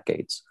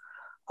decades.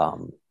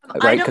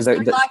 Right? Because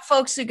black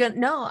folks are going.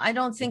 No, I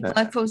don't think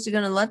black folks are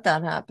going to let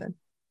that happen.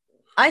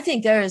 I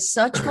think there is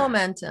such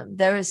momentum.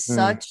 There is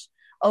such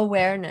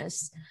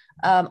awareness.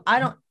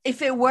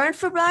 If it weren't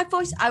for black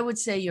folks, I would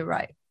say you're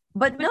right.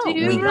 But no, do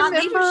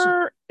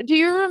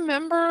you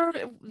remember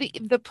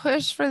the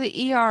push for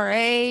the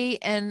ERA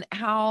and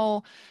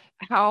how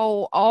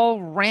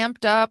all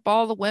ramped up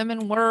all the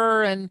women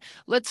were, and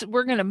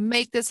we're going to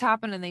make this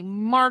happen, and they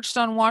marched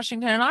on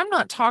Washington? And I'm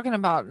not talking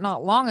about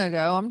not long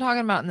ago. I'm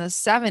talking about in the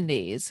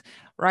 70s,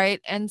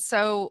 right? And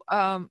so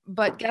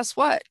but guess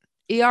what?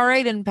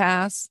 ERA didn't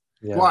pass.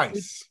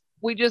 Twice.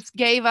 We just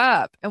gave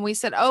up, and we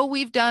said, oh,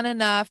 we've done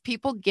enough.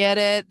 People get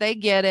it. They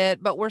get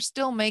it. But we're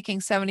still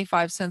making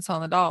 75 cents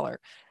on the dollar.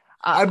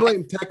 I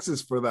blame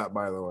Texas for that,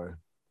 by the way.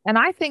 And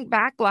I think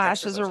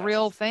backlash is a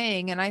real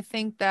thing. And I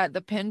think that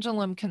the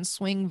pendulum can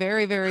swing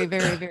very, very,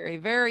 very, very,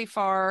 very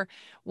far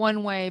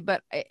one way.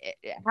 But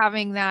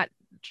having that,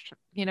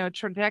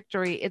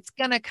 trajectory, it's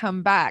going to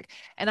come back.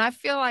 And I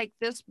feel like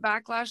this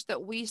backlash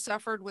that we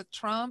suffered with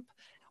Trump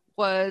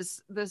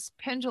was this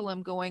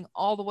pendulum going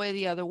all the way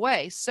the other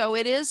way. So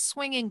it is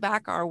swinging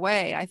back our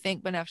way. I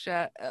think,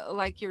 Benefsha,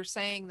 like you're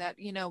saying that,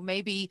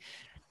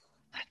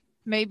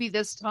 maybe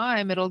this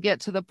time it'll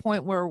get to the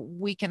point where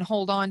we can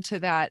hold on to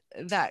that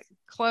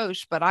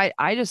cloche, but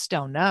I just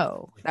don't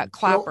know. That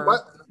Clapper.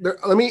 Well,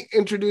 let me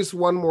introduce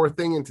one more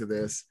thing into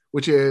this,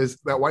 which is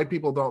that white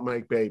people don't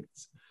make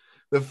babies.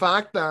 The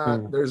fact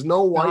that there's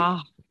no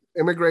white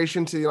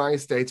immigration to the United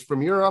States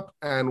from Europe,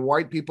 and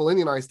white people in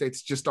the United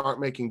States just aren't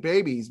making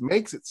babies,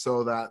 makes it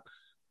so that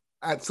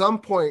at some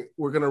point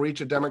we're going to reach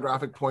a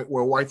demographic point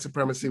where white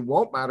supremacy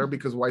won't matter,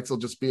 because whites will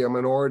just be a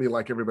minority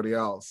like everybody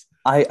else.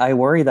 I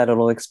worry that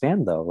it'll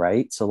expand though,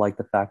 right? So like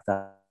the fact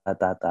that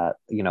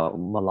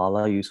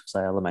Malala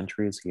Yousafzai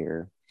Elementary is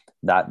here,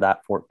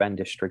 that Fort Bend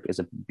district is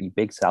a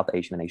big South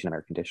Asian and Asian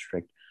American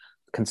district.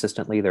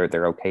 Consistently,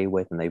 they're okay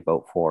with, and they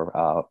vote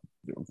for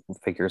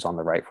figures on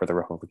the right for the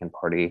Republican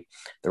Party.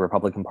 The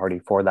Republican Party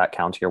for that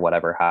county or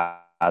whatever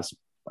has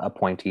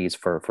appointees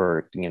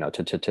for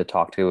to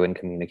talk to and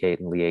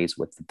communicate and liaise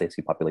with the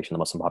Desi population, the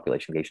Muslim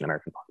population, the Asian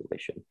American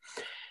population.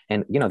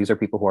 And these are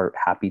people who are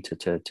happy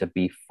to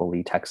be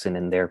fully Texan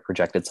in their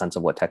projected sense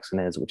of what Texan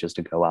is, which is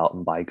to go out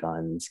and buy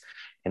guns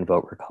and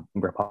vote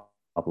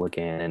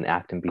Republican and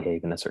act and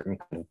behave in a certain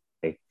kind of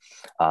way,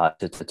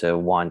 to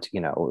want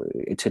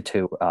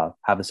to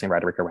have the same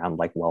rhetoric around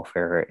like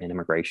welfare and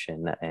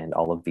immigration and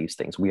all of these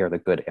things. We are the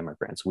good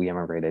immigrants. We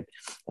immigrated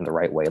in the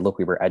right way. Look,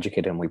 we were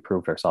educated and we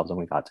proved ourselves and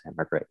we got to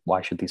immigrate.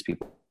 Why should these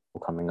people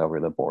coming over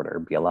the border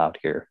be allowed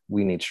here?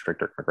 We need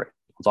stricter immigration.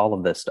 It's all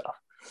of this stuff.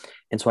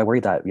 And so I worry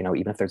that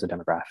even if there's a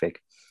demographic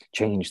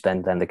change,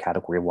 then the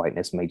category of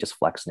whiteness may just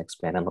flex and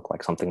expand and look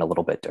like something a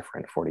little bit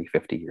different 40,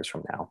 50 years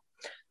from now.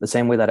 The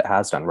same way that it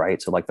has done, right?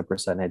 So like the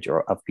percentage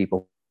of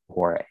people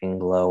who are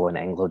Anglo and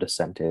Anglo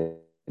descended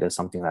is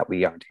something that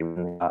we aren't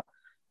even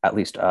at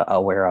least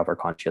aware of or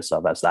conscious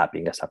of as that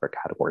being a separate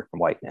category from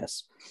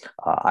whiteness.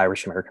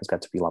 Irish Americans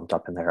get to be lumped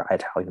up in there.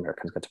 Italian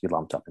Americans get to be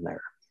lumped up in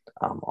there.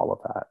 All of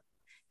that.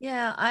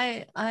 Yeah,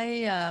 I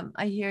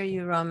hear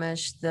you,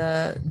 Ramesh.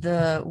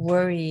 The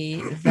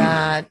worry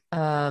that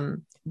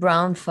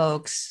brown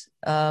folks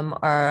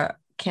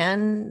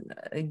can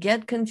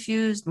get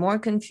confused, more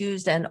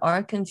confused, and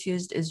are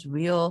confused is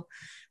real,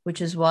 which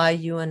is why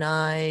you and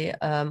I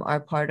are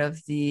part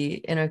of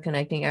the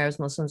Interconnecting Arabs,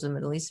 Muslims, and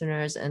Middle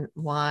Easterners, and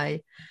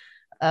why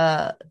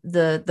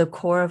the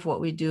core of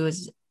what we do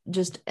is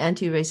just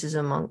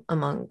anti-racism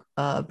among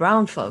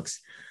brown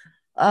folks.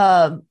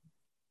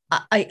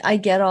 I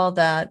get all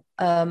that,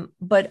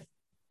 but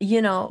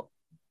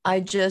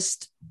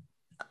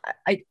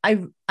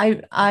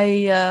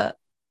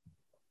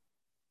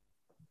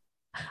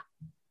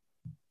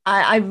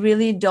I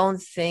really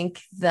don't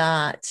think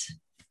that.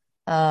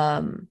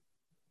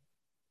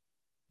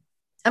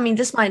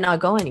 This might not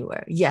go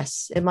anywhere.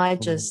 Yes, it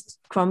might just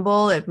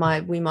crumble.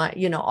 We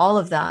might, all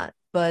of that.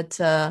 But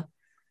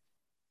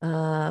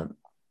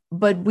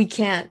but we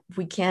can't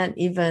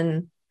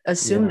even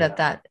assume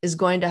that is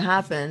going to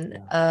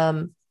happen,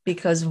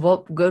 because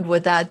what good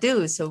would that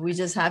do? So we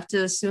just have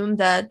to assume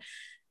that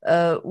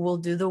we'll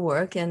do the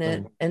work,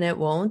 and it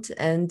won't,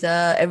 and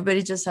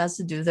everybody just has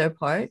to do their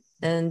part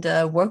and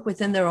work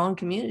within their own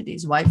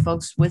communities, white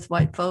folks with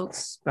white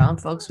folks, brown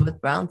folks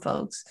with brown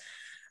folks.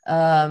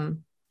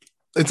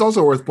 It's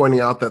also worth pointing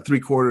out that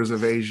 3/4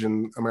 of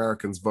Asian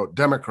Americans vote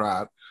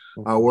Democrat,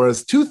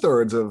 whereas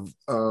 2/3 of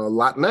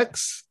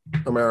Latinx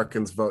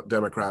Americans vote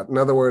Democrat. In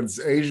other words,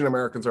 Asian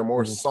Americans are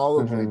more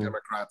solidly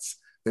Democrats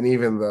than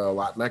even the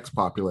Latinx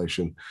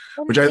population,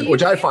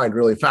 which I find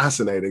really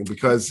fascinating,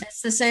 because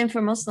it's the same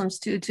for Muslims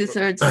too.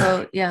 2/3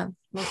 vote, And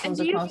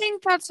do you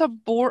think that's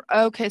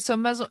okay? So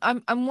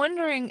Muslim, I'm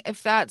wondering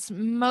if that's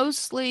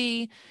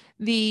mostly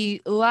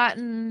the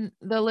Latino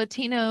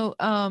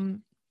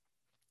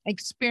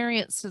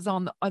experiences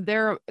on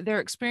their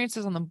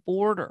experiences on the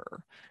border,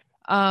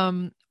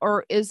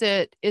 or is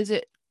it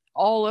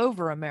all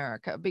over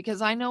America? Because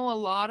I know a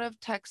lot of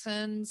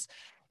Texans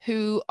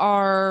who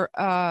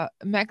are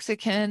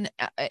Mexican,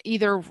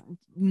 either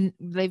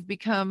they've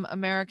become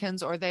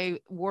Americans or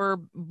they were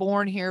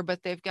born here,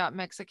 but they've got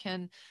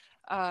Mexican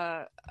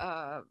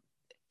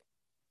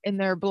in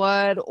their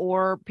blood,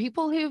 or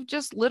people who've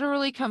just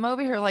literally come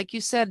over here, like you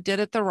said, did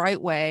it the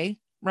right way,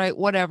 right?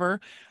 Whatever.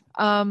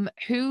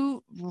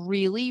 Who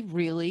really,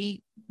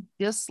 really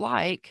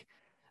dislike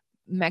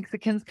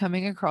Mexicans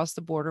coming across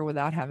the border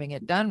without having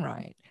it done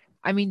right.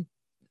 I mean,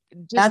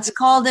 that's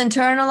called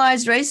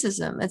internalized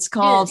racism. It's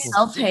called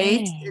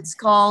self-hate. It's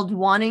called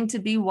wanting to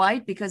be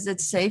white because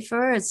it's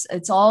safer.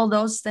 It's all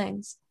those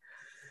things.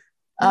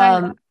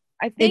 I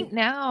think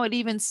now it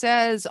even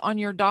says on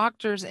your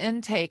doctor's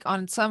intake,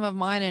 on some of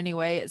mine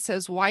anyway, it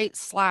says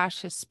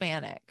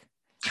white/Hispanic.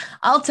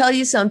 I'll tell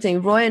you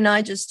something. Roy and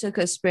I just took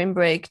a spring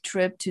break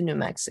trip to New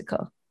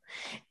Mexico,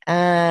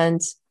 and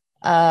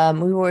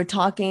we were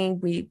talking.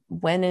 We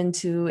went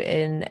into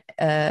an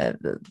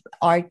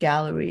art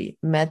gallery,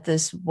 met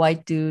this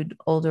white dude,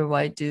 older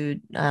white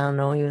dude. I don't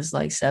know, he was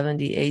like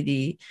 70,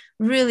 80,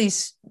 really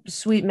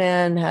sweet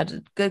man, had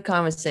a good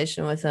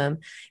conversation with him,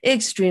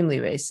 extremely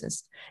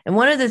racist. And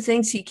one of the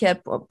things he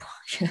kept, one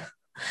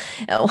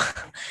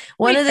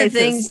of the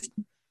things,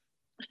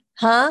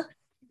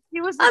 He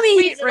was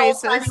he's an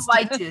racist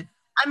white dude.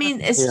 I mean,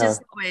 it's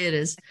just the way it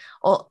is.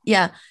 Oh,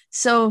 yeah.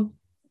 So,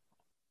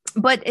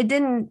 but it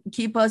didn't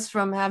keep us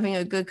from having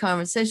a good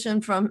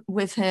conversation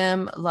with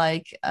him.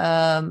 Like,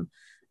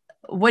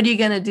 what are you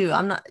gonna do?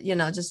 I'm not,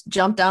 just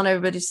jump down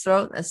everybody's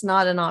throat. That's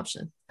not an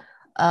option.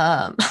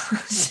 I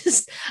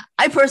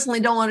personally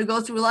don't want to go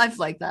through life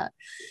like that.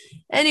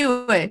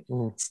 Anyway,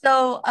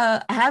 so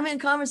having a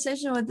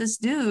conversation with this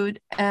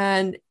dude,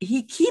 and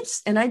he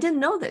keeps, and I didn't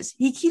know this,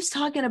 he keeps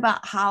talking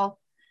about how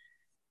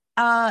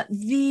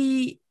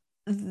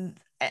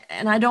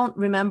and I don't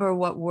remember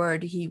what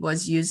word he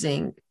was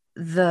using,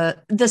 the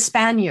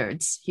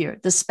Spaniards here,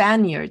 the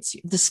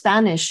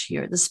Spanish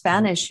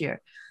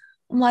here.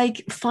 I'm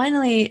like,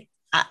 finally,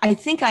 I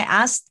think I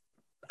asked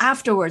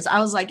afterwards,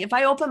 I was like, if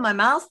I open my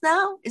mouth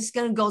now, it's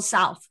going to go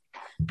south.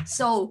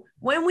 So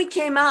when we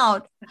came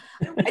out,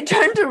 I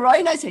turned to Roy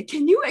and I said,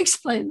 can you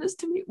explain this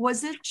to me?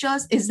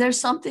 Is there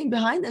something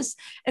behind this?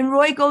 And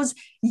Roy goes,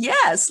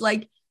 yes,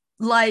 like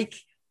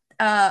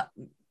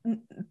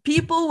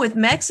people with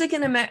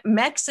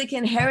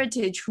Mexican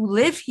heritage who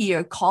live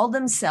here call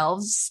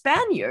themselves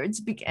Spaniards.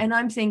 And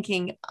I'm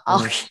thinking,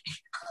 okay,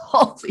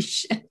 holy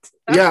shit.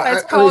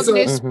 It's called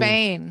New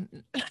Spain.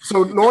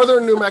 So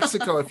northern New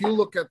Mexico, if you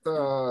look at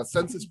the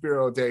Census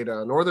Bureau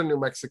data, northern New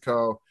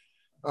Mexico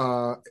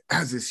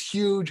has this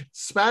huge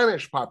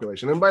Spanish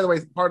population. And by the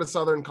way, part of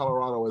southern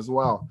Colorado as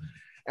well.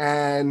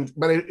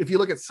 But if you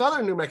look at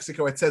southern New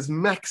Mexico, it says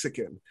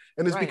Mexican.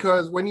 And it's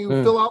because when you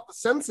fill out the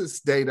census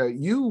data,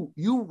 you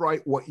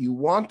write what you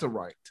want to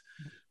write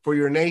for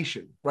your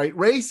nation, right?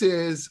 Race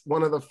is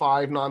one of the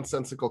 5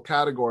 nonsensical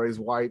categories: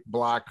 white,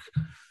 black,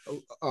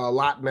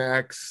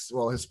 Latinx,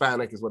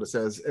 Hispanic is what it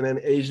says, and then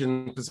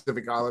Asian,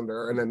 Pacific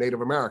Islander, and then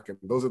Native American.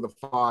 Those are the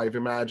 5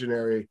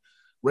 imaginary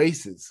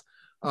races.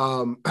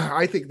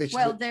 I think they should.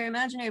 Well, they're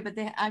imaginary, but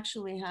they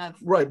actually have.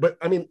 Right, but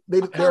I mean,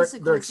 they're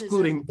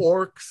excluding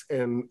orcs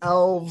and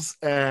elves,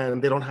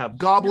 and they don't have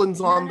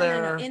goblins on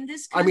there. In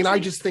this country, I mean, I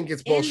just think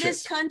it's bullshit. In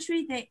this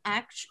country, they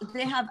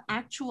have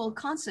actual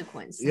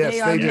consequences. Yes,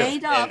 they are do.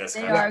 made up.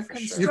 They are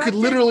constructed. You could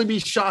literally be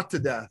shot to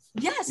death.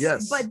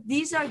 Yes, but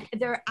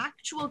there are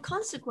actual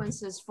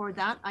consequences for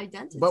that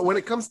identity. But when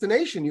it comes to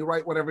nation, you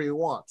write whatever you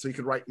want. So you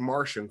could write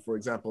Martian, for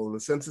example.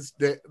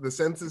 The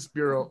Census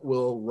Bureau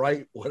will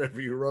write whatever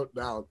you wrote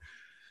down.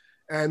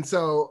 And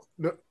so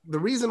the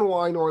reason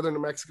why northern New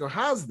Mexico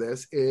has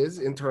this is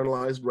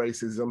internalized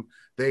racism.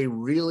 They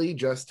really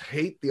just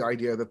hate the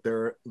idea that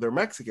they're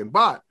Mexican.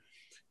 But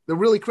the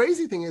really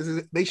crazy thing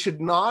is they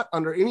should not,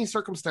 under any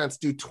circumstance,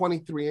 do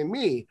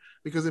 23andMe,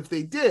 because if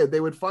they did, they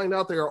would find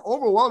out they are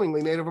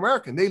overwhelmingly Native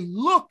American. They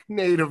look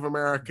Native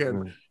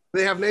American.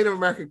 They have Native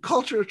American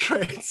cultural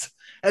traits.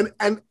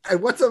 And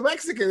what's a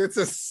Mexican?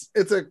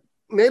 It's a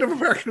Native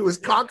American who was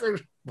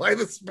conquered by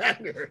the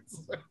Spaniards.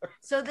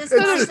 So this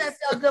concept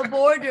of the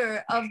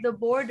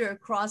border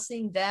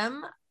crossing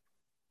them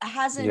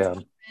hasn't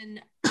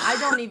even, I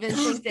don't even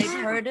think they've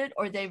heard it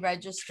or they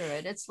register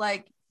it. It's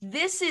like,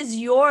 this is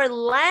your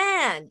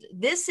land.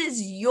 This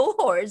is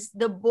yours.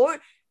 The board,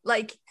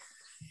 like,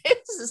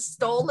 it's a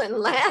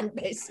stolen land,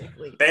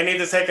 basically. They need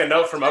to take a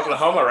note from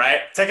Oklahoma,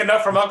 right? Take a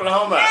note from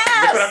Oklahoma.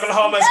 Yes, look what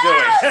Oklahoma's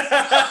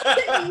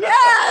doing.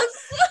 Yes.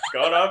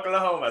 Go to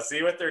Oklahoma.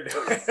 See what they're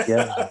doing.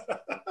 Yeah.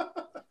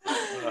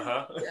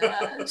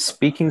 Yes.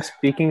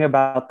 Speaking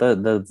about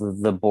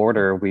the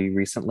border, we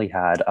recently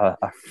had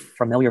a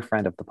familiar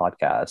friend of the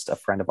podcast, a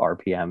friend of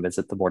RPM,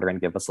 visit the border and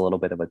give us a little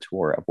bit of a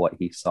tour of what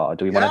he saw.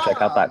 Do we want to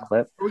check out that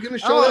clip? Are we going to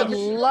show I'd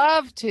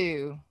love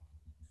to.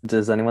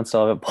 Does anyone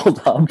still have it pulled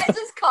up? I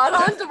just caught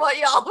on to what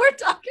y'all were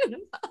talking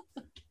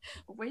about.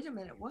 Wait a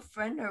minute, what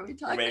friend are we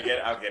talking about? Get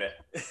it? I'll get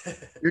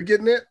it. You're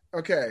getting it?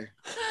 Okay.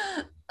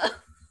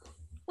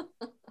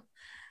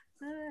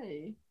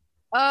 Hey.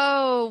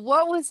 Oh,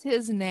 what was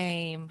his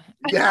name?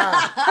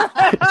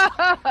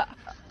 Yeah.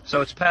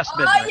 So it's past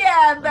midnight. Oh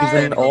yeah,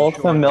 He's an old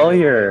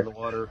familiar. The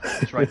water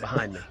is right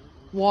behind me.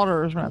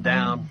 Water is right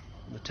Down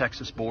the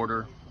Texas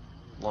border,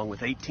 along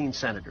with 18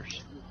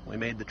 senators. We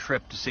made the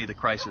trip to see the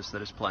crisis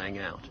that is playing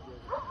out.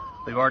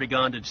 We've already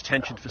gone to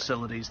detention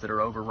facilities that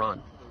are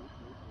overrun.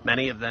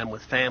 Many of them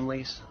with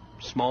families,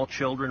 small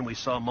children. We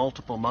saw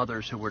multiple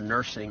mothers who were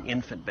nursing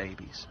infant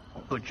babies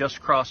who had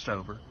just crossed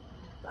over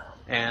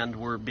and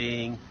were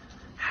being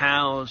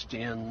housed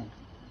in